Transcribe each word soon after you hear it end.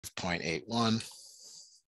5.81.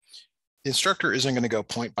 The instructor isn't going to go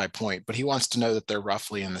point by point, but he wants to know that they're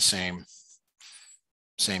roughly in the same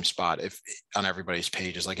spot if on everybody's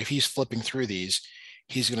pages. Like if he's flipping through these,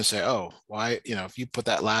 he's going to say, oh, why, if you put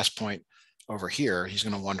that last point over here, he's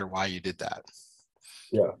going to wonder why you did that.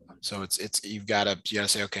 Yeah. So it's you gotta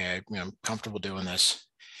say, okay, I'm comfortable doing this.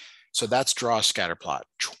 So that's draw a scatter plot.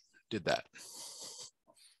 Did that.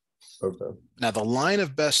 Okay. Now the line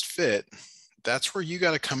of best fit, that's where you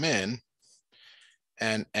got to come in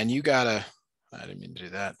and you gotta, I didn't mean to do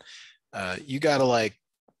that. You gotta like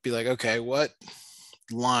be like, okay, what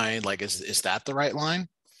line, like is that the right line?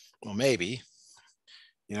 Well, maybe,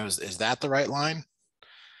 is that the right line?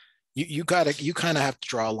 You kind of have to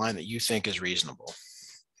draw a line that you think is reasonable.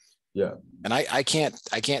 Yeah. And I can't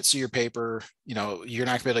see your paper. You're not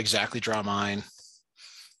gonna be able to exactly draw mine,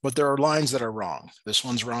 but there are lines that are wrong. This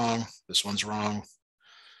one's wrong. This one's wrong.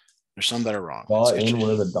 There's some that are wrong. Draw in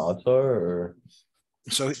where the dots are, or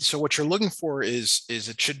so what you're looking for is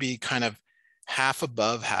it should be kind of half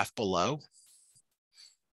above, half below.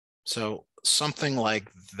 So something like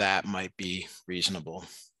that might be reasonable.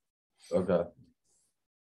 Okay.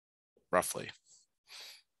 Roughly.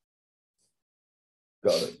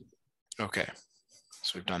 Got it. Okay.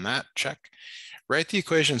 So we've done that. Check. Write the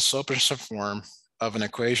equation slope-intercept form of an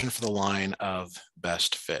equation for the line of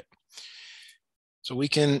best fit. So we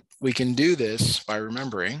can do this by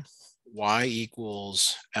remembering y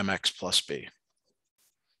equals mx plus b.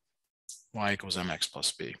 Y equals mx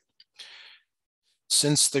plus b.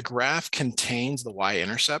 Since the graph contains the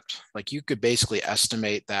y-intercept, like you could basically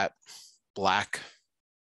estimate that black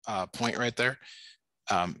point right there.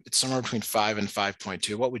 It's somewhere between 5 and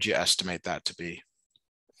 5.2. What would you estimate that to be?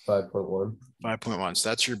 5.1. 5.1. So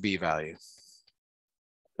that's your b value.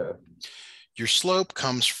 Okay. Your slope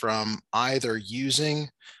comes from either using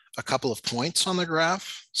a couple of points on the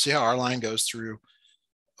graph. See how our line goes through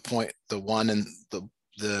a point, the one and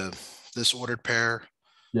this ordered pair.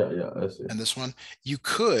 Yeah, I see. And this one. You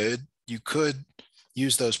could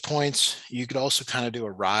use those points. You could also kind of do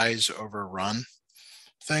a rise over run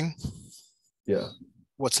thing. Yeah.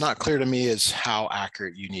 What's not clear to me is how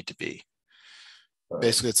accurate you need to be.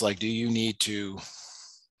 Basically, it's like, do you need to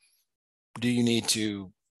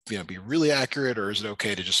be really accurate, or is it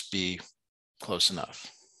okay to just be close enough?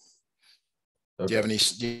 Okay. Do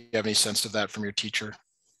you have any sense of that from your teacher?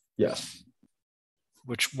 Yeah.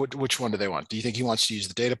 Which one do they want? Do you think he wants to use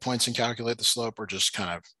the data points and calculate the slope, or just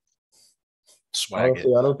kind of swag it?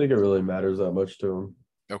 I don't think it really matters that much to him.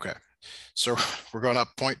 Okay, so we're going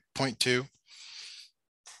up 0.2,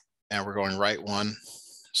 and we're going right 1.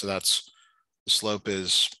 So that's the slope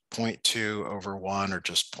is 0.2 over 1, or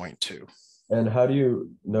just 0.2. And how do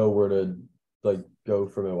you know where to like go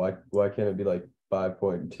from it? Why can't it be like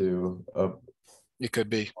 5.2 up? It could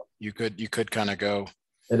be. You could kind of go.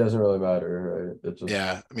 It doesn't really matter, right? It just,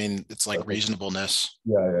 yeah, I mean, it's like reasonableness.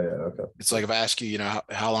 Yeah. Okay. It's like if I ask you,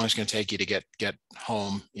 how long it's going to take you to get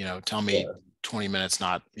home, tell me 20 minutes,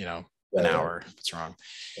 not, an hour if it's wrong.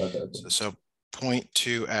 Okay. So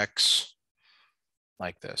 0.2x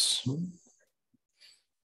like this. And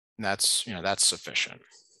that's sufficient.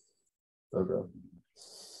 Okay.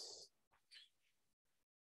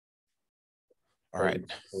 All right.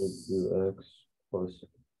 0.2x plus.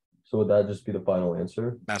 So would that just be the final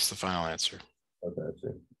answer? That's the final answer. Okay, I see.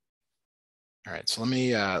 All right, so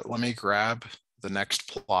let me grab the next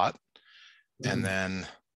plot and then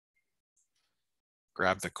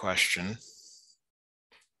grab the question.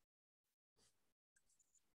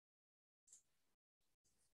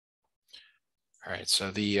 All right, so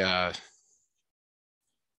the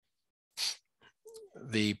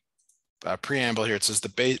preamble here, it says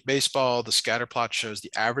the baseball, the scatter plot shows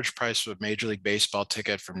the average price of a Major League Baseball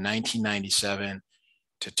ticket from 1997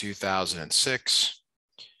 to 2006.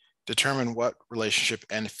 Determine what relationship,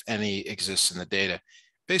 and if any, exists in the data.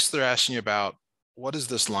 Basically, they're asking you about, what does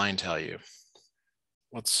this line tell you?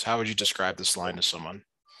 How would you describe this line to someone?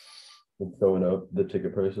 It's going up, the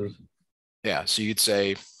ticket prices. Yeah, so you'd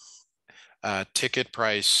say ticket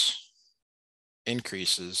price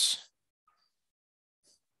increases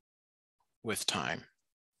with time.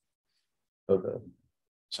 Okay.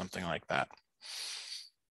 Something like that.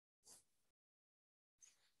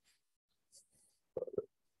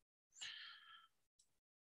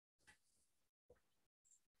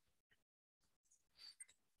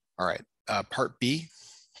 All right, part B.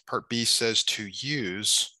 Part B says to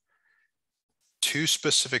use 2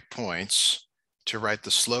 specific points to write the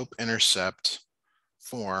slope-intercept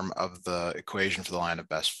form of the equation for the line of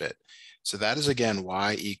best fit. So that is, again,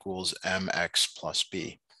 y equals mx plus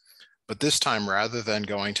b. But this time, rather than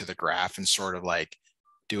going to the graph and sort of like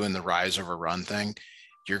doing the rise over run thing,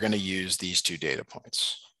 you're going to use these two data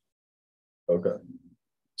points. Okay.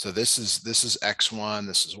 So this is x1,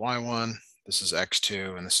 this is y1, this is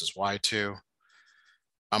x2, and this is y2.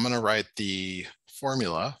 I'm going to write the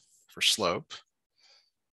formula for slope.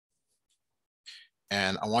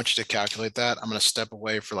 And I want you to calculate that. I'm going to step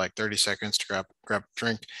away for like 30 seconds to grab a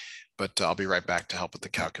drink, but I'll be right back to help with the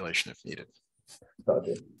calculation if needed.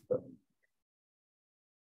 Gotcha.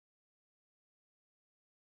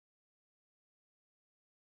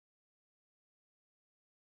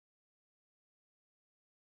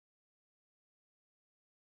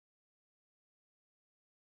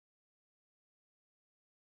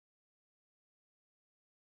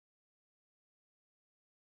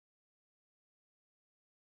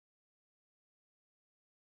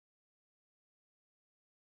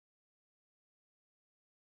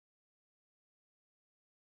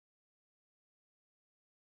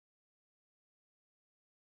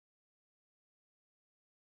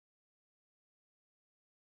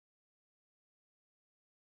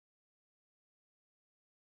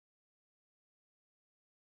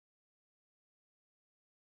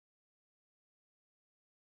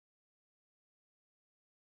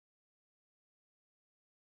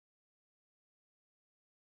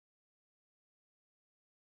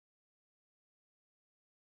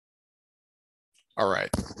 All right,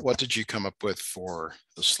 what did you come up with for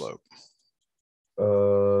the slope? I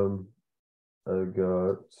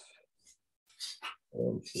got.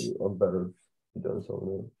 I'm better done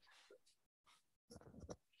something.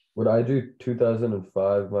 Would I do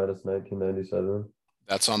 2005 minus 1997?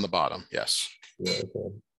 That's on the bottom, yes. Yeah, okay.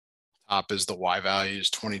 Top is the y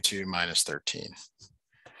values, 22 minus 13.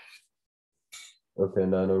 Okay,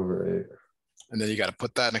 9/8. And then you got to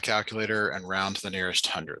put that in a calculator and round to the nearest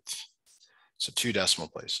hundredth. So 2 decimal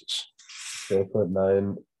places. So I put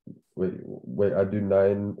 9. Wait, I do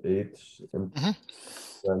 9/8 and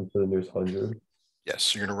round to the nearest 100. Yes,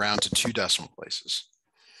 so you're going to round to 2 decimal places.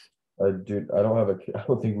 I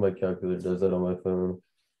don't think my calculator does that on my phone.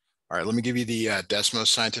 All right, let me give you the Desmos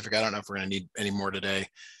scientific. I don't know if we're going to need any more today,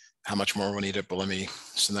 how much more we'll need it, but let me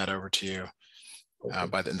send that over to you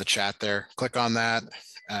in the chat there. Click on that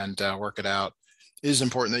and work it out. It is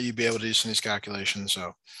important that you be able to do some of these calculations.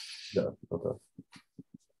 So yeah, okay.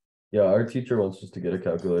 Yeah, our teacher wants us to get a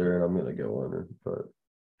calculator, and I'm gonna get one. But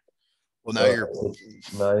well, now you're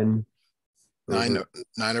 9/8,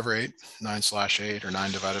 9/8, or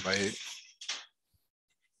 9 divided by 8.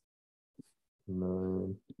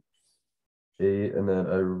 9/8, and then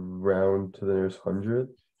I round to the nearest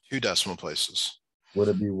 100. 2 decimal places. Would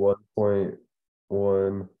it be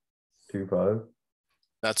 1.125?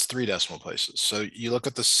 That's 3 decimal places. So you look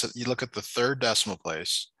at the third decimal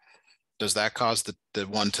place. Does that cause the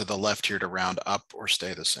one to the left here to round up or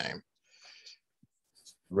stay the same?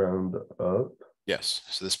 Round up. Yes.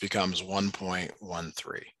 So this becomes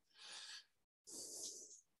 1.13.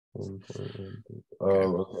 1.13. Oh,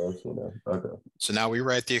 okay. I see now. Okay. So now we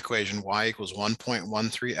write the equation y equals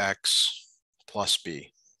 1.13x plus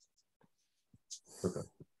b. Okay.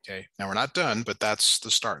 Okay. Now we're not done, but that's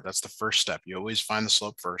the start. That's the first step. You always find the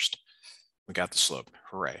slope first. We got the slope.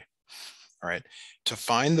 Hooray. All right. To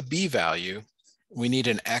find the b value, we need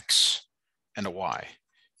an x and a y.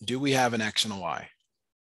 Do we have an x and a y?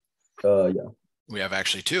 Yeah. We have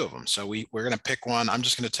actually 2 of them. So we're going to pick one. I'm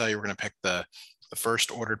just going to tell you we're going to pick the first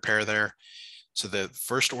ordered pair there. So the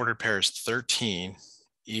first ordered pair is 13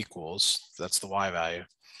 equals, that's the y value.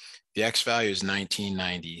 The x value is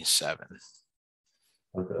 1997.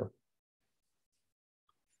 Okay.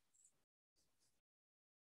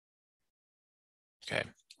 Okay.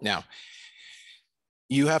 Now,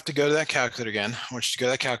 you have to go to that calculator again. I want you to go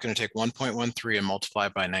to that calculator and take 1.13 and multiply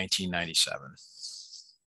it by 1997.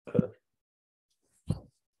 Okay.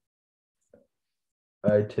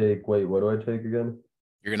 What do I take again?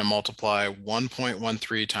 You're going to multiply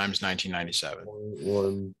 1.13 times 1997.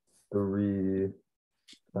 1.13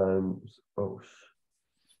 times,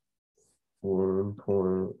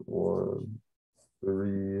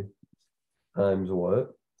 1.13 times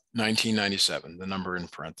what? 1997, the number in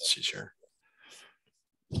parentheses here.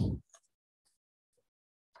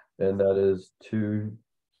 And that is 202.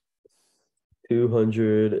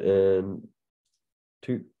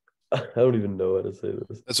 I don't even know how to say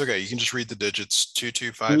this. That's okay. You can just read the digits.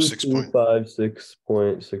 2256.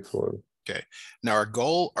 2256.61. Okay. Now our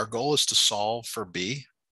goal is to solve for b.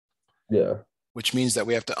 Yeah. Which means that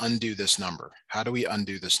we have to undo this number. How do we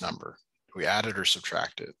undo this number? Do we add it or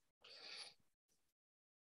subtract it?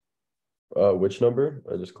 Which number?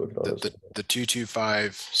 I just clicked on The this. the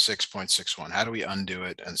 2256.61. How do we undo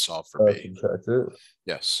it and solve for B? Subtract it.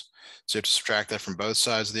 Yes. So you have to subtract that from both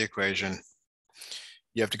sides of the equation.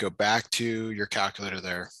 You have to go back to your calculator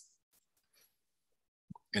there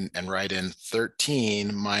and write in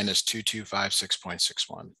 13 minus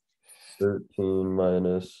 2256.61. 13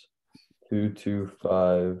 minus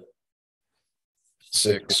 225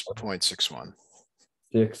 6.61.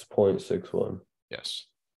 6.61. Yes.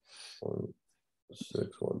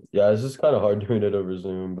 0.61. Yeah, it's just kind of hard doing it over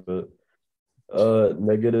Zoom, but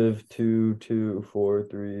negative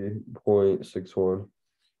 2243.61.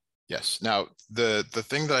 Yes. Now the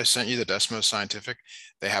thing that I sent you, the Desmos Scientific,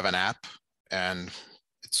 they have an app and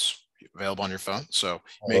it's available on your phone. So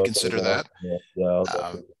you may consider that. Yeah,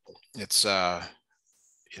 It's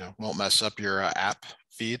won't mess up your app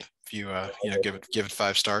feed if you give it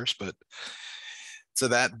 5 stars. But so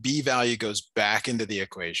that B value goes back into the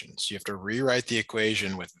equation. So you have to rewrite the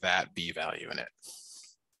equation with that B value in it.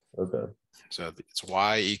 Okay. So it's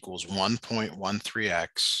y equals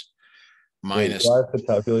 1.13x Wait, minus. do I have to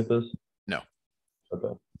calculate this? No.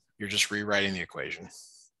 Okay. You're just rewriting the equation.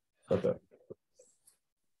 Okay.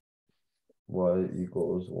 Y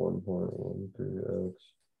equals 1.13x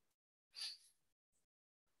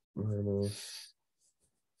minus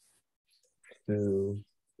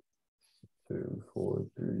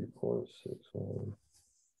 2243.61.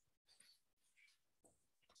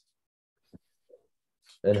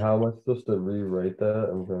 And how am I supposed to rewrite that?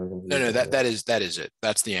 I'm kind of confused. No, that is it.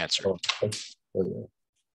 That's the answer. Oh, okay.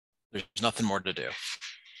 There's nothing more to do.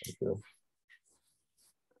 Okay.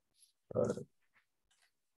 All right.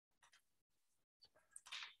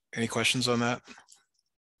 Any questions on that?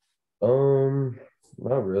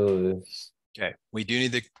 Not really. Okay. We do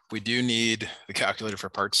need the calculator for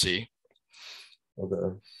part C.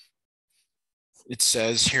 Okay. It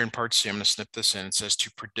says here in part C, I'm going to snip this in. It says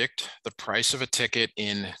to predict the price of a ticket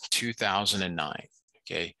in 2009.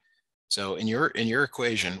 Okay. So in your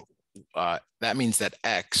equation, that means that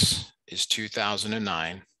X is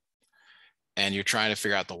 2009, and you're trying to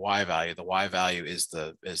figure out the Y value. The Y value is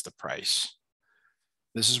the price.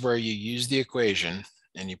 This is where you use the equation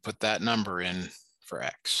and you put that number in for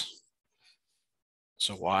X.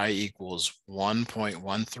 So Y equals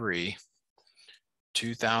 1.13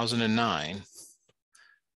 2009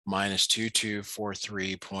 minus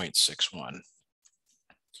 2243.61.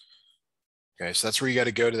 Okay, so that's where you got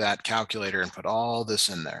to go to that calculator and put all this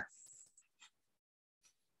in there.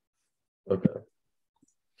 Okay.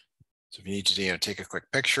 So if you need to take a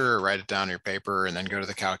quick picture or write it down on your paper and then go to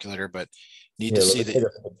the calculator, but need Yeah, to see take a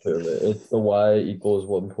picture of it. It's the Y equals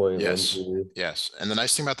 1.13. Yes. Yes. And the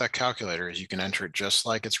nice thing about that calculator is you can enter it just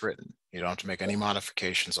like it's written. You don't have to make any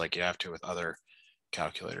modifications like you have to with other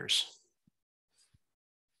calculators.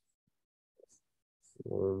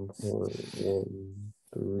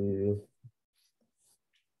 1.13.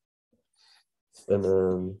 And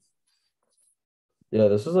then, yeah,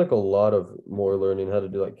 this is like a lot of more learning how to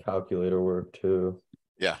do like calculator work too.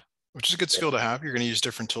 Yeah, which is a good skill to have. You're going to use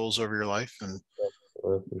different tools over your life. And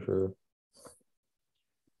For sure.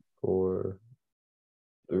 4,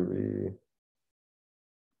 3,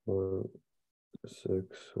 1,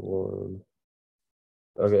 6, 1.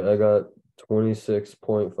 Okay, I got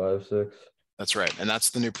 26.56. that's right. And that's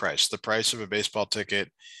the new price. The price of a baseball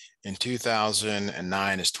ticket in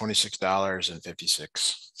 2009 is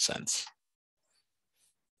 $26.56.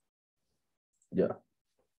 Yeah.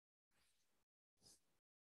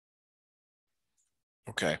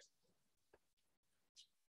 Okay.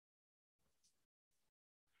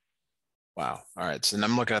 Wow. All right. So then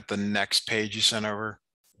I'm looking at the next page you sent over.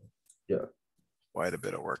 Yeah. Quite a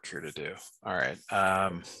bit of work here to do. All right.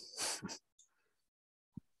 All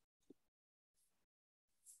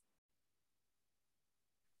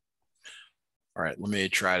right. Let me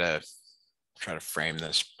try to frame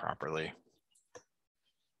this properly.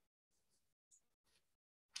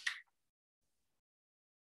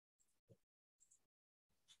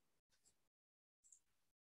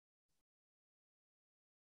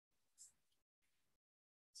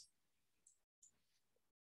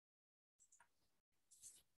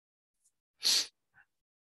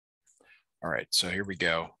 All right, so here we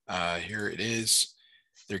go. Here it is.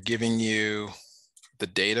 They're giving you the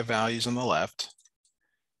data values on the left,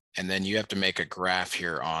 and then you have to make a graph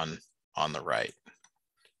here on the right.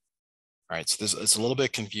 All right, so this it's a little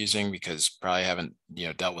bit confusing because probably haven't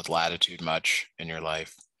dealt with latitude much in your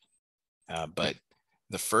life, but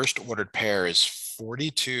the first ordered pair is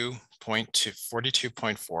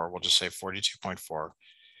 42.4. We'll just say 42.4,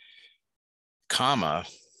 comma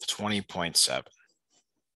 20.7.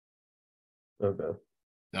 Okay.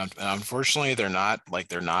 Now, unfortunately, they're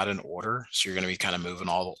not in order. So you're going to be kind of moving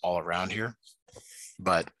all around here.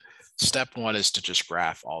 But step one is to just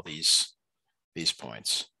graph all these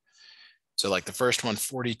points. So like the first one,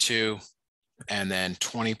 42, and then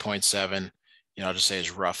 20.7, I'll just say is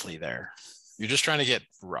roughly there. You're just trying to get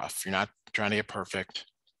rough. You're not trying to get perfect.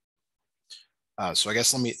 So I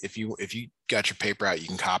guess if you got your paper out, you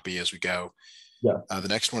can copy as we go. Yeah. The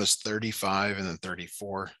next one is 35 and then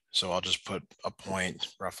 34. So I'll just put a point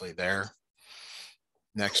roughly there.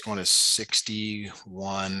 Next one is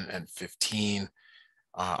 61 and 15.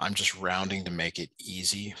 I'm just rounding to make it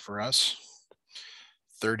easy for us.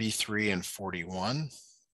 33 and 41.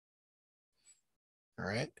 All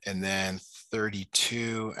right. And then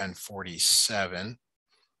 32 and 47.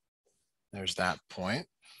 There's that point.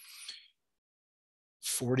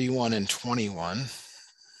 41 and 21.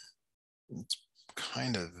 It's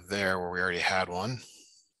kind of there where we already had one.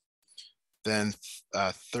 Then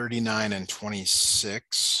 39 and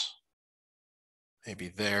 26, maybe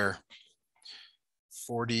there.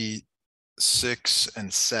 46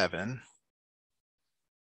 and 7.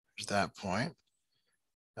 There's that point.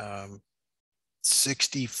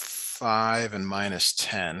 65 and minus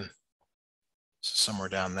 10. So somewhere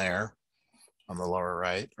down there on the lower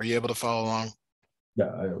right. Are you able to follow along? Yeah,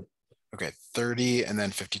 I am. Okay, 30 and then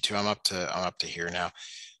 52. I'm up to here now.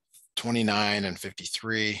 29 and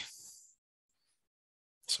 53.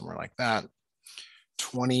 Somewhere like that.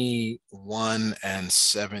 21 and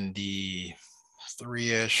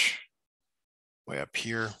 73-ish. Way up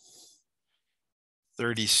here.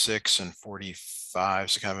 36 and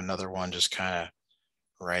 45. So kind of another one just kind of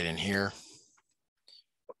right in here.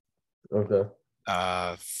 Okay.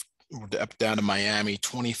 Up down to Miami,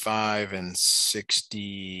 25 and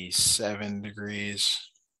 67 degrees.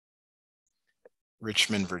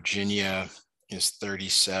 Richmond, Virginia is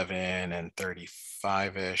 37 and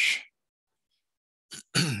 35-ish.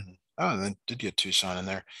 Oh, and then did get Tucson in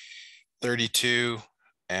there. 32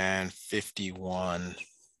 and 51.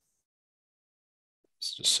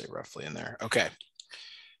 Let's just say roughly in there. Okay.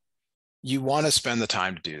 You want to spend the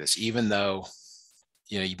time to do this, even though,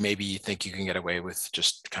 maybe you think you can get away with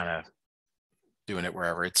just kind of doing it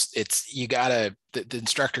wherever. You gotta, the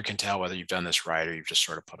instructor can tell whether you've done this right or you've just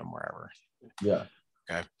sort of put them wherever. Yeah.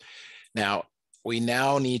 Okay. Now, we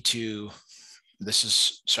now need to,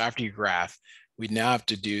 so after you graph, we now have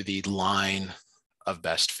to do the line of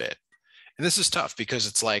best fit. And this is tough because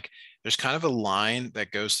it's like, there's kind of a line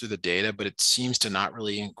that goes through the data, but it seems to not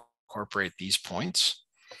really incorporate these points.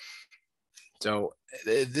 So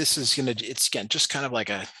this is it's again, just kind of like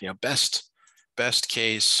a, best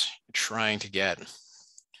case, trying to get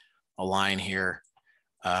a line here.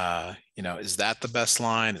 Is that the best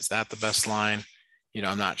line? Is that the best line?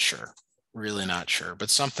 I'm not sure, really not sure, but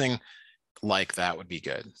something like that would be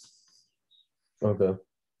good. Okay.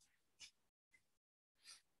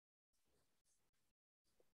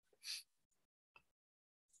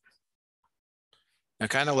 Now,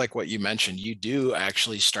 kind of like what you mentioned, you do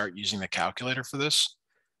actually start using the calculator for this,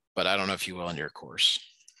 but I don't know if you will in your course.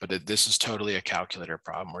 But this is totally a calculator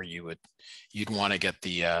problem where you'd want to get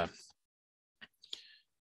the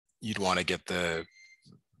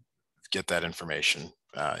get that information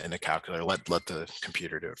in a calculator. Let the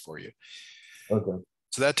computer do it for you. Okay.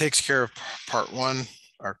 So that takes care of part one,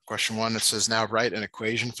 or question one. It says now write an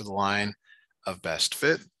equation for the line of best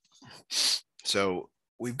fit. So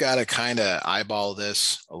we've got to kind of eyeball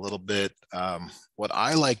this a little bit. What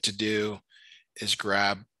I like to do is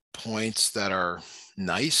grab points that are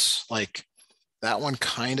nice, like that one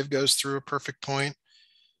kind of goes through a perfect point,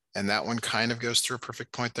 and that one kind of goes through a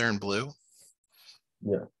perfect point there in blue.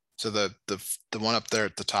 Yeah. So the one up there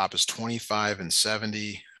at the top is 25 and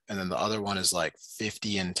 70, and then the other one is like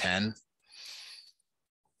 50 and 10.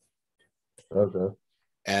 Okay.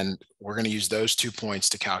 And we're going to use those 2 points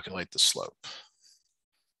to calculate the slope.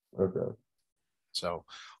 Okay. So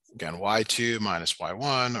again, y2 minus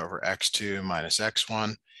y1 over x2 minus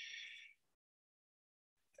x1,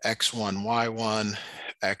 x1 y1,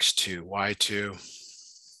 x2 y2.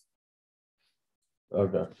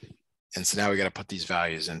 Okay. And so now we got to put these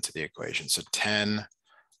values into the equation. So 10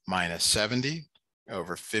 minus 70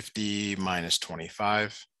 over 50 minus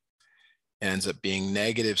 25 ends up being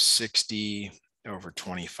negative 60 over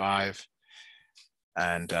 25.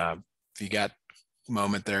 And if you got a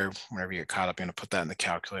moment there, whenever you get caught up, you're going to put that in the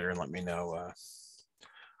calculator and let me know.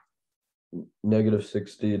 Negative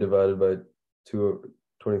 60 divided by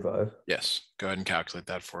 225. Yes, go ahead and calculate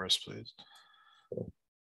that for us, please.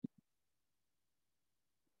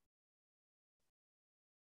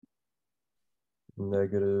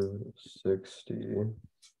 Negative 60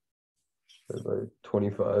 by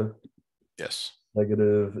 25. Yes.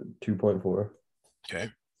 Negative 2.4. Okay,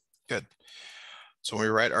 good. So when we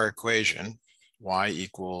write our equation, y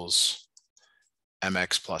equals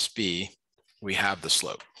mx plus b, we have the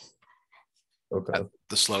slope. Okay.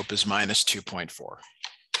 The slope is minus 2.4.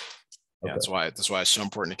 Yeah, that's why it's so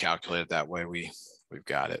important to calculate it that way. We've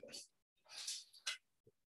got it.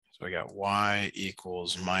 So we got y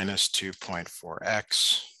equals minus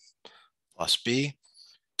 2.4x plus b.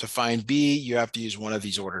 To find b, you have to use one of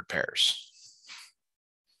these ordered pairs.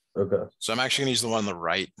 Okay. So I'm actually gonna use the one on the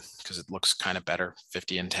right because it looks kind of better,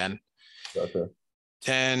 50 and 10. Gotcha.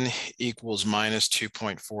 10 equals minus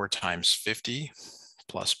 2.4 times 50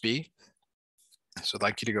 plus b. So I'd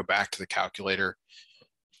like you to go back to the calculator,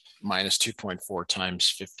 minus 2.4 times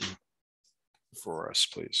 50 for us,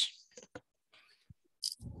 please.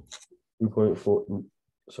 2.4.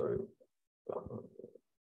 Sorry.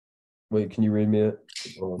 Wait, can you read me it?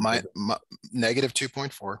 My negative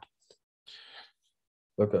 2.4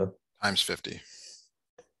 Okay. times 50.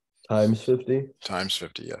 Times 50? Times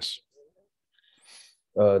 50, yes.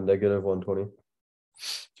 Negative 120.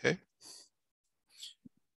 Okay.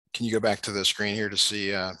 Can you go back to the screen here to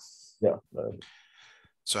see? Yeah.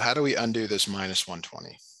 So how do we undo this minus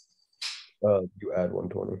 120? You add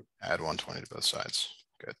 120. Add 120 to both sides.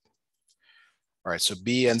 Good. All right, so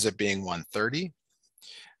b ends up being 130.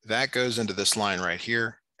 That goes into this line right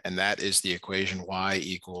here, and that is the equation y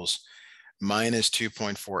equals minus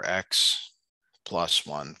 2.4x plus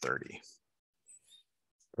 130.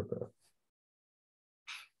 Okay.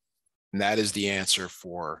 And that is the answer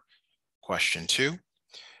for question 2.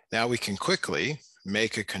 Now we can quickly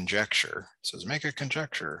make a conjecture. It says make a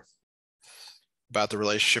conjecture about the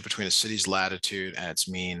relationship between a city's latitude and its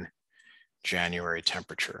mean January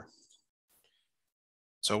temperature.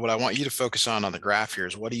 So what I want you to focus on the graph here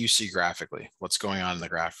is, what do you see graphically? What's going on in the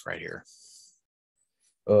graph right here?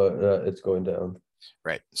 It's going down.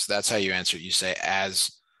 Right. So that's how you answer it. You say,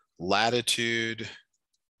 as latitude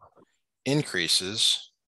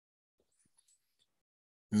increases,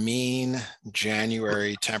 mean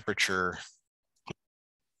January temperature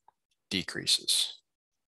decreases.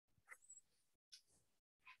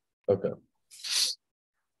 Okay.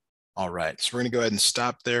 All right. So we're going to go ahead and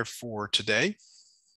stop there for today.